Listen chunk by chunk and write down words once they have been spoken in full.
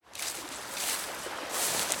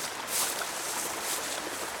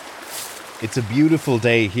It's a beautiful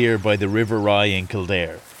day here by the River Rye in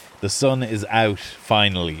Kildare. The sun is out,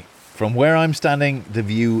 finally. From where I'm standing, the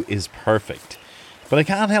view is perfect. But I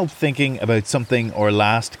can't help thinking about something our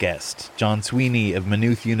last guest, John Sweeney of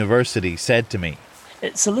Maynooth University, said to me.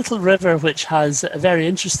 It's a little river which has a very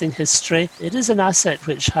interesting history. It is an asset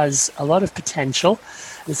which has a lot of potential.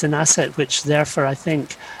 It's an asset which, therefore, I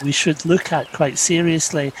think we should look at quite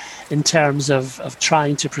seriously in terms of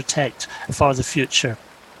trying to protect for the future.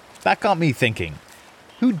 That got me thinking,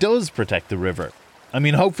 who does protect the river? I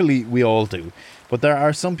mean, hopefully we all do, but there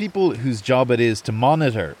are some people whose job it is to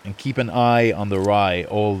monitor and keep an eye on the Rye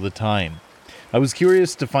all the time. I was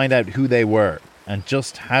curious to find out who they were and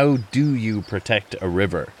just how do you protect a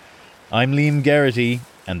river. I'm Liam Geraghty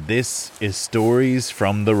and this is Stories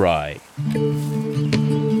from the Rye.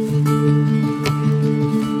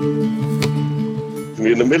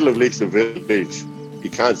 In the middle of Lisa Village,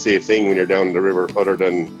 you can't see a thing when you're down the river other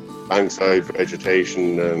than bankside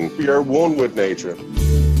vegetation, and you're one with nature.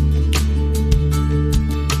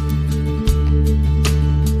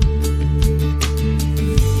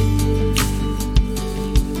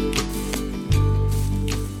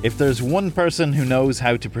 If there's one person who knows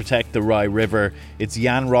how to protect the Rye River, it's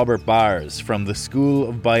Jan Robert Bars from the School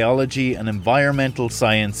of Biology and Environmental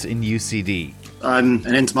Science in UCD. I'm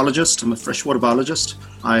an entomologist, I'm a freshwater biologist.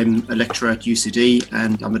 I'm a lecturer at UCD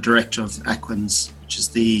and I'm a director of Aquins, which is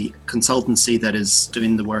the consultancy that is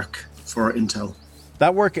doing the work for Intel.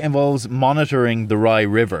 That work involves monitoring the Rye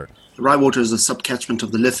River. The Rye water is a subcatchment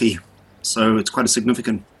of the Liffey, so it's quite a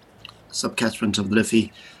significant subcatchment of the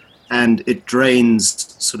Liffey, and it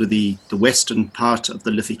drains sort of the western part of the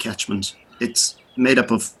Liffey catchment. It's made up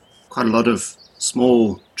of quite a lot of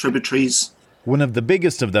small tributaries. One of the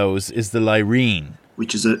biggest of those is the Lyreen,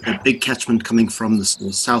 which is a big catchment coming from the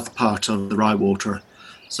south part of the Rye water.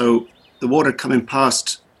 So the water coming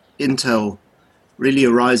past Intel really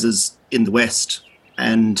arises in the west,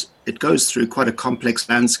 and it goes through quite a complex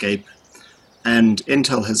landscape. And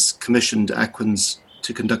Intel has commissioned Aquins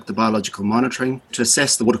to conduct the biological monitoring to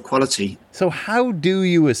assess the water quality. So how do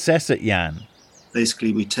you assess it, Jan?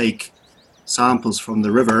 Basically, we take samples from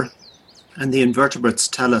the river, and the invertebrates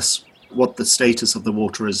tell us what the status of the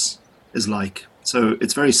water is like. So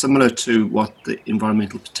it's very similar to what the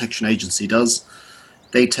Environmental Protection Agency does.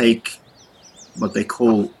 They take what they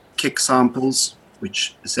call kick samples,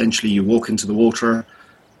 which essentially you walk into the water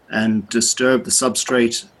and disturb the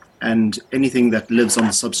substrate, and anything that lives on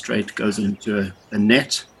the substrate goes into a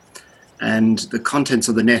net, and the contents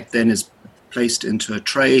of the net then is placed into a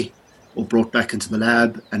tray or brought back into the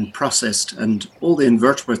lab and processed, and all the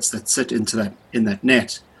invertebrates that sit in that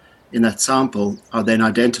net, in that sample, are then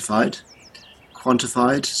identified,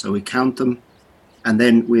 quantified, so we count them, and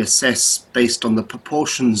then we assess based on the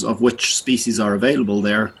proportions of which species are available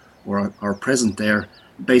there or are present there.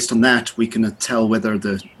 Based on that, we can tell whether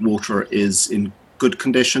the water is in good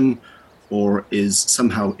condition or is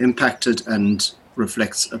somehow impacted and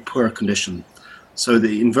reflects a poor condition. So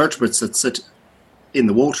the invertebrates that sit in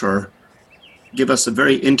the water give us a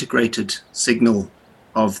very integrated signal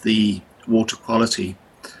of the water quality.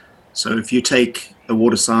 So if you take a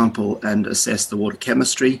water sample and assess the water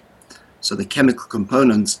chemistry, so the chemical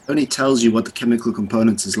components only tells you what the chemical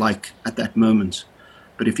components is like at that moment.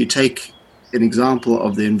 But if you take an example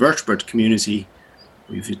of the invertebrate community,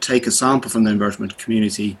 if you take a sample from the invertebrate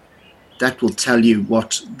community, that will tell you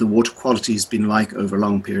what the water quality has been like over a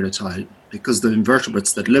long period of time, because the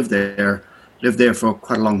invertebrates that live there for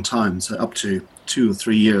quite a long time, so up to 2 or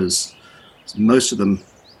 3 years. So most of them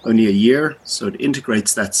only a year, so it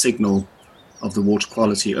integrates that signal of the water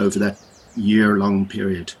quality over that year-long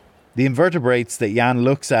period. The invertebrates that Jan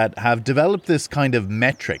looks at have developed this kind of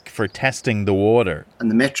metric for testing the water. And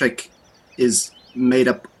the metric is made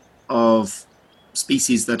up of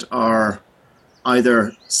species that are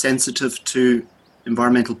either sensitive to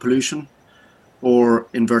environmental pollution or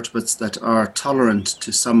invertebrates that are tolerant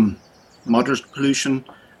to some moderate pollution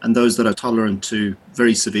and those that are tolerant to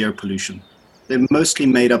very severe pollution. They're mostly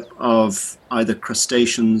made up of either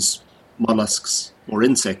crustaceans, mollusks, or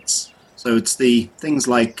insects. So it's the things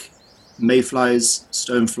like mayflies,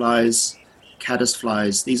 stoneflies,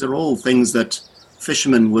 caddisflies. These are all things that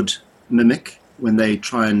fishermen would mimic when they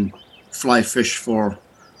try and fly fish for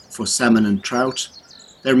salmon and trout.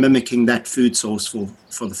 They're mimicking that food source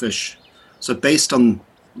for the fish. So based on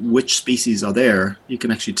which species are there, you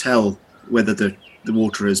can actually tell whether the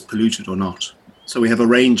water is polluted or not. So we have a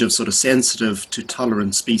range of sort of sensitive to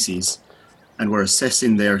tolerant species, and we're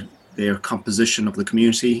assessing their composition of the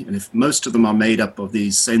community. And if most of them are made up of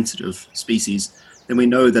these sensitive species, then we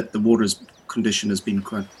know that the water's condition has been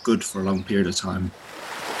quite good for a long period of time.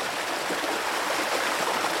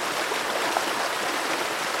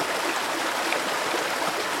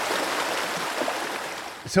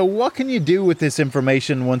 So what can you do with this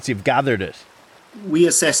information once you've gathered it? We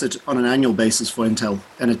assess it on an annual basis for Intel,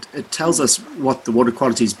 and it tells us what the water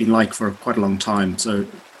quality has been like for quite a long time, so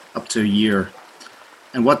up to a year.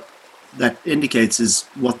 And what that indicates is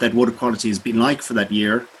what that water quality has been like for that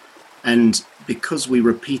year. And because we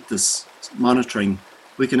repeat this monitoring,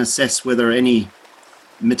 we can assess whether any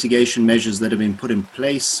mitigation measures that have been put in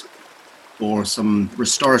place or some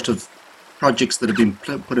restorative projects that have been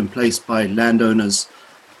put in place by landowners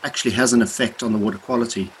actually has an effect on the water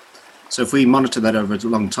quality. So if we monitor that over a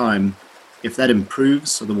long time, if that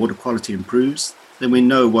improves or the water quality improves, then we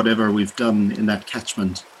know whatever we've done in that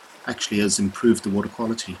catchment actually has improved the water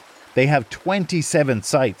quality. They have 27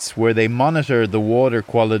 sites where they monitor the water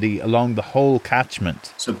quality along the whole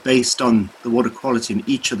catchment. So based on the water quality in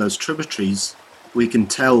each of those tributaries, we can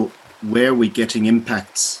tell where we're getting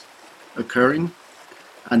impacts occurring.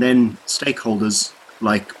 And then stakeholders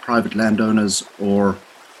like private landowners or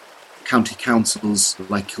county councils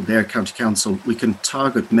like Kildare County Council, we can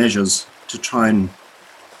target measures to try and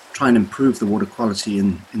improve the water quality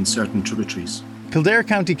in certain tributaries. Kildare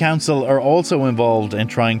County Council are also involved in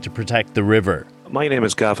trying to protect the river. My name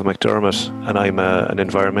is Gavin McDermott and I'm an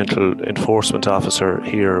environmental enforcement officer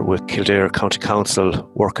here with Kildare County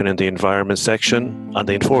Council, working in the environment section and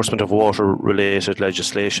the enforcement of water-related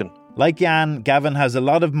legislation. Like Jan, Gavin has a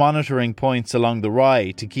lot of monitoring points along the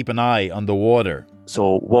Rye to keep an eye on the water.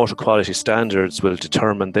 So water quality standards will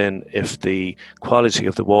determine then if the quality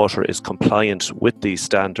of the water is compliant with these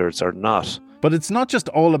standards or not. But it's not just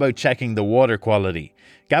all about checking the water quality.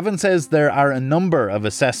 Gavin says there are a number of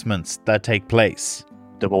assessments that take place.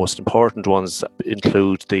 The most important ones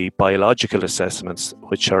include the biological assessments,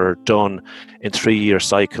 which are done in 3-year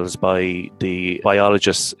cycles by the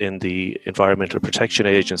biologists in the Environmental Protection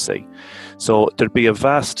Agency. So there'd be a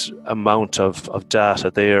vast amount of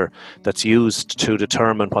data there that's used to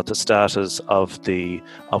determine what the status of the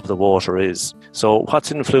water is. So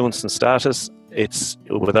what's influencing status? It's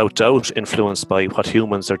without doubt influenced by what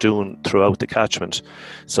humans are doing throughout the catchment.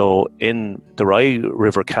 So in the Rye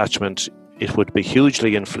River catchment, it would be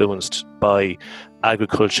hugely influenced by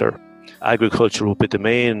agriculture. Agriculture would be the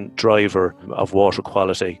main driver of water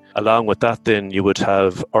quality. Along with that, then you would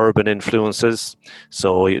have urban influences.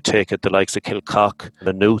 So you take it the likes of Kilcock,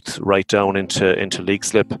 Maynooth, right down into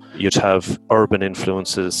Leixlip. You'd have urban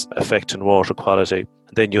influences affecting water quality.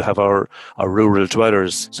 Then you have our rural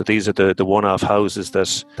dwellers. So these are the one-off houses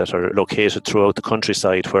that are located throughout the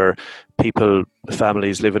countryside where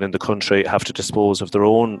families living in the country have to dispose of their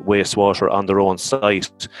own wastewater on their own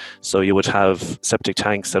site. So you would have septic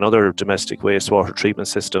tanks and other domestic wastewater treatment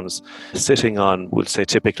systems sitting on, we'll say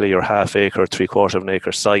typically your half-acre, 3/4 of an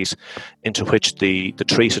acre site, into which the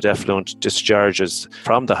treated effluent discharges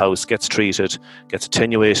from the house, gets treated, gets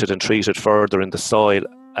attenuated and treated further in the soil,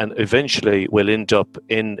 and eventually will end up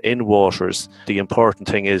in waters. The important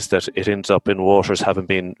thing is that it ends up in waters having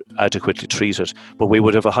been adequately treated. But we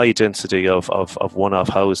would have a high density of one-off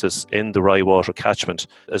houses in the Rye water catchment.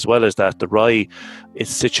 As well as that, the Rye is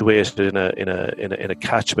situated in a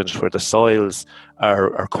catchment where the soils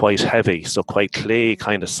are quite heavy, so quite clay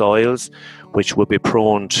kind of soils, which would be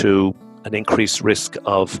prone to an increased risk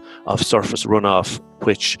of surface runoff,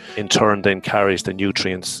 which in turn then carries the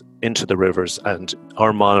nutrients into the rivers, and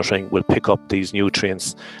our monitoring will pick up these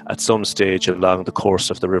nutrients at some stage along the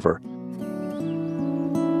course of the river.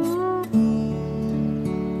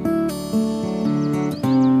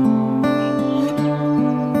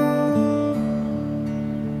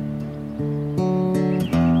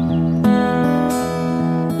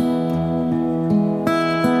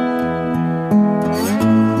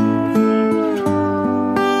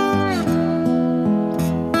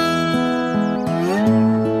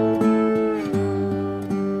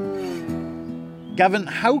 Gavin,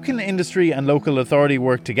 how can industry and local authority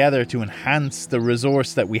work together to enhance the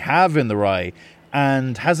resource that we have in the Rye,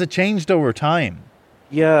 and has it changed over time?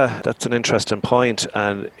 Yeah, that's an interesting point,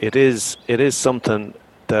 and it is something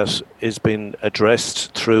that is being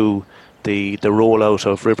addressed through the rollout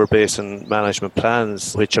of river basin management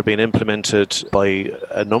plans, which are being implemented by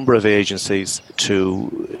a number of agencies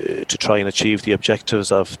to try and achieve the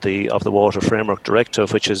objectives of the Water Framework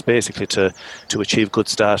Directive, which is basically to achieve good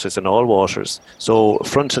status in all waters. So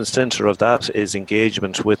front and centre of that is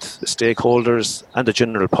engagement with stakeholders and the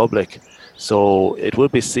general public. So it will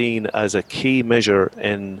be seen as a key measure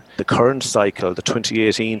in the current cycle, the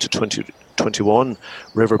 2018 to 2021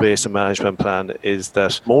 River Basin Management Plan is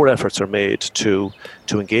that more efforts are made to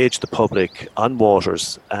engage the public on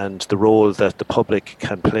waters and the role that the public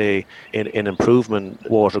can play in improving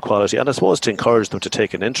water quality, and I suppose to encourage them to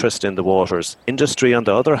take an interest in the waters. Industry, on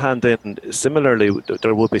the other hand, then similarly,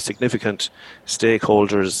 there will be significant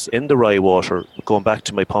stakeholders in the Rye water. Going back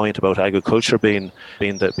to my point about agriculture being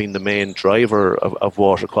the main driver of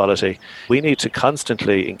water quality, we need to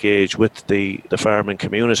constantly engage with the farming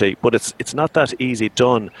community, but it's not that easy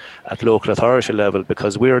done at local authority level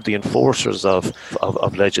because we're the enforcers of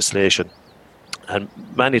legislation. And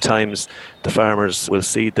many times the farmers will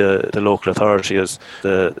see the local authority as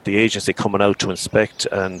the agency coming out to inspect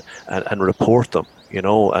and report them,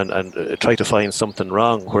 and try to find something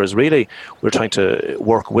wrong. Whereas really we're trying to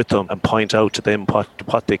work with them and point out to them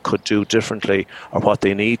what they could do differently or what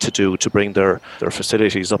they need to do to bring their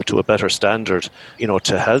facilities up to a better standard,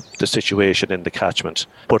 to help the situation in the catchment.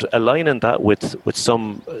 But aligning that with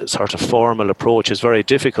some sort of formal approach is very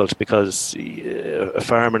difficult because the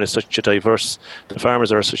farmers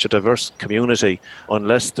are such a diverse community.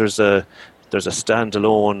 Unless there's a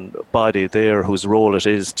standalone body there whose role it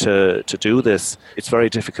is to do this, it's very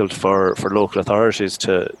difficult for local authorities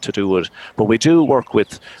to do it. But we do work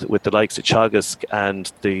with the likes of Teagasc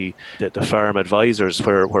and the farm advisors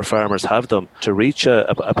where farmers have them to reach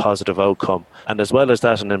a positive outcome. And as well as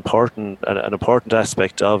that, an important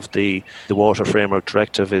aspect of the Water Framework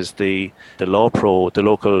Directive is the LawPro, the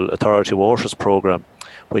Local Authority Waters Programme,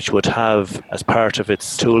 which would have as part of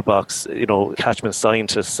its toolbox, catchment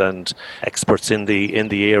scientists and experts in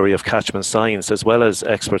the area of catchment science, as well as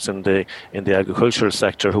experts in the agricultural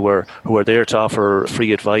sector who are there to offer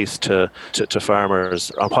free advice to farmers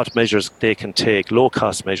on what measures they can take, low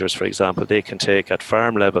cost measures, for example, they can take at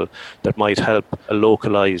farm level that might help a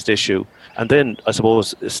localised issue. And then, I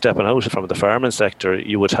suppose, stepping out from the farming sector,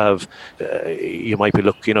 you might be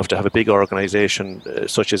lucky enough to have a big organisation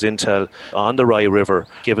such as Intel on the Rye River,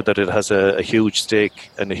 given that it has a huge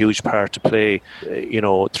stake and a huge part to play,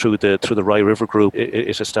 through the Rye River Group.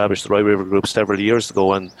 It established the Rye River Group several years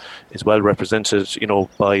ago and is well represented,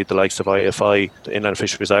 by the likes of IFI, the Inland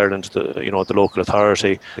Fisheries Ireland, the local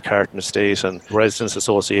authority, the Carton Estate, and residents'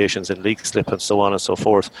 associations in Leixlip and so on and so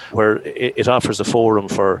forth, where it offers a forum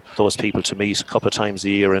for those people to meet a couple of times a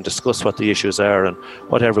year and discuss what the issues are and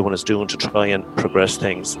what everyone is doing to try and progress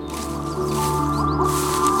things.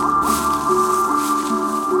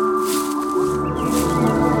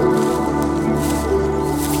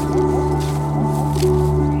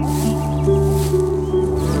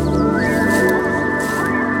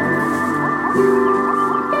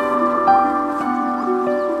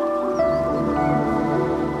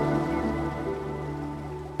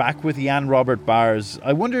 Back with Jan Robert Bars,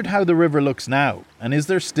 I wondered how the river looks now, and is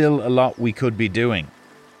there still a lot we could be doing?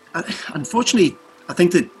 Unfortunately, I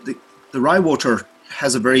think that the Rye water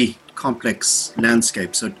has a very complex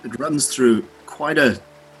landscape, so it runs through quite a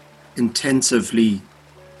intensively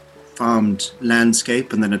farmed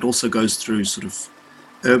landscape, and then it also goes through sort of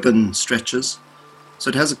urban stretches. So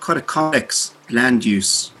it has quite a complex land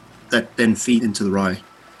use that then feed into the Rye,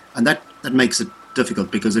 and that makes it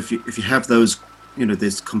difficult because if you have those,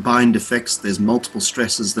 there's combined effects, there's multiple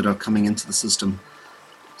stresses that are coming into the system.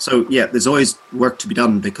 So yeah, there's always work to be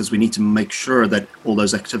done because we need to make sure that all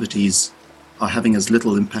those activities are having as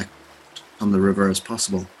little impact on the river as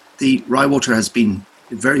possible. The Rye water has been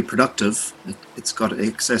very productive. It's got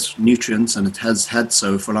excess nutrients and it has had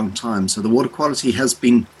so for a long time. So the water quality has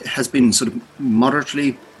been sort of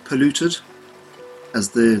moderately polluted as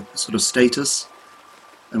the sort of status.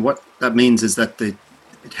 And what that means is that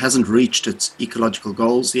it hasn't reached its ecological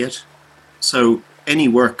goals yet. So any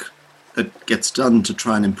work that gets done to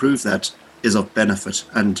try and improve that is of benefit.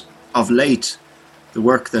 And of late, the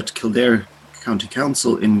work that Kildare County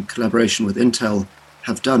Council in collaboration with Intel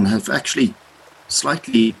have actually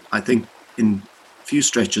slightly, I think in few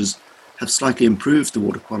stretches, have slightly improved the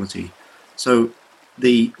water quality. So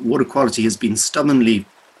the water quality has been stubbornly,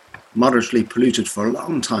 moderately polluted for a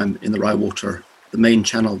long time in the Rye water, the main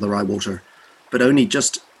channel of the Rye water. But only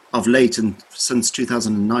just of late, and since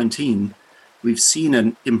 2019, we've seen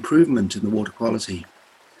an improvement in the water quality.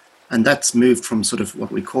 And that's moved from sort of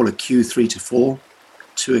what we call a Q3 to 4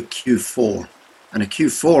 to a Q4. And a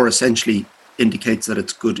Q4 essentially indicates that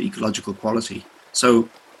it's good ecological quality. So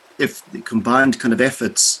if the combined kind of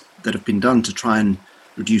efforts that have been done to try and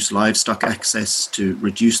reduce livestock access, to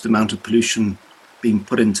reduce the amount of pollution being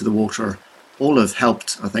put into the water, all have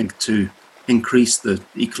helped, I think, to increase the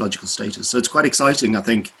ecological status. So it's quite exciting, I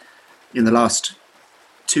think, in the last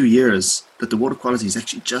 2 years that the water quality is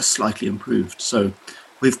actually just slightly improved. So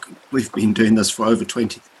we've been doing this for over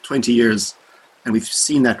 20 20 years, and we've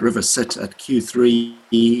seen that river sit at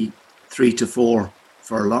Q3, 3 to 4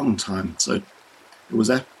 for a long time. So it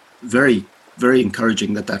was very, very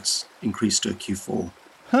encouraging that that's increased to a Q4.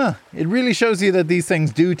 Huh. It really shows you that these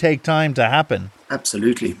things do take time to happen.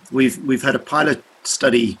 Absolutely. We've had a pilot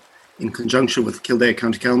study in conjunction with Kildare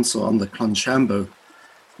County Council on the Clonshambo,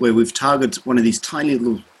 where we've targeted one of these tiny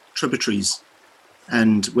little tributaries,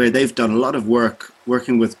 and where they've done a lot of work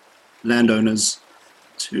working with landowners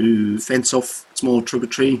to fence off small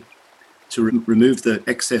tributary, to remove the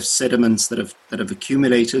excess sediments that have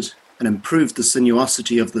accumulated, and improve the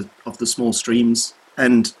sinuosity of the small streams.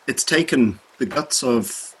 And it's taken the guts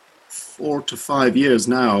of 4 to 5 years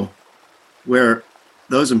now, where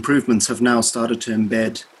those improvements have now started to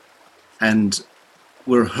embed, and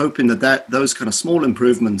we're hoping that those kind of small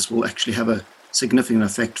improvements will actually have a significant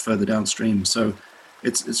effect further downstream. So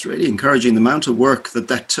it's really encouraging the amount of work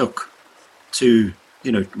that took to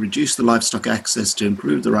reduce the livestock access, to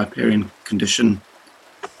improve the riparian condition,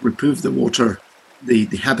 improve the water, the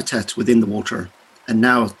habitat within the water, and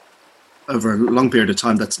now over a long period of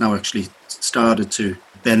time that's now actually started to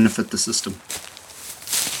benefit the system.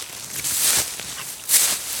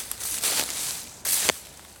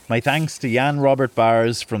 My thanks to Jan Robert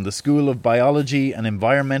Bowers from the School of Biology and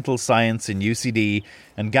Environmental Science in UCD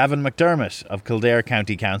and Gavin McDermott of Kildare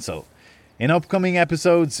County Council. In upcoming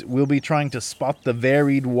episodes, we'll be trying to spot the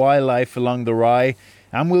varied wildlife along the Rye,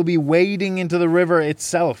 and we'll be wading into the river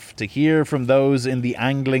itself to hear from those in the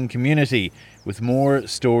angling community with more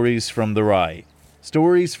Stories from the Rye.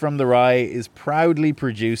 Stories from the Rye is proudly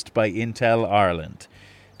produced by Intel Ireland.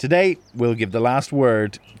 Today, we'll give the last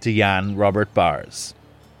word to Jan Robert Bowers.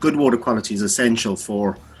 Good water quality is essential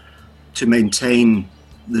to maintain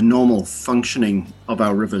the normal functioning of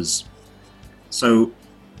our rivers. So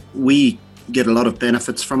we get a lot of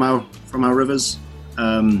benefits from our rivers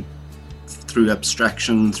through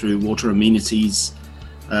abstraction, through water amenities,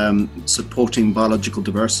 supporting biological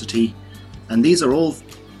diversity, and these are all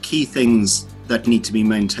key things that need to be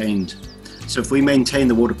maintained. So if we maintain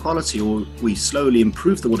the water quality, or we slowly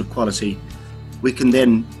improve the water quality, we can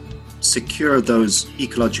then secure those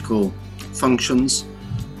ecological functions,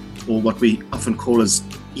 or what we often call as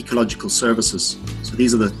ecological services. So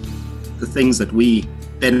these are the things that we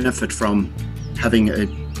benefit from having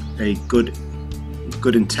a good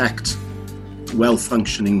intact,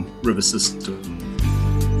 well-functioning river system.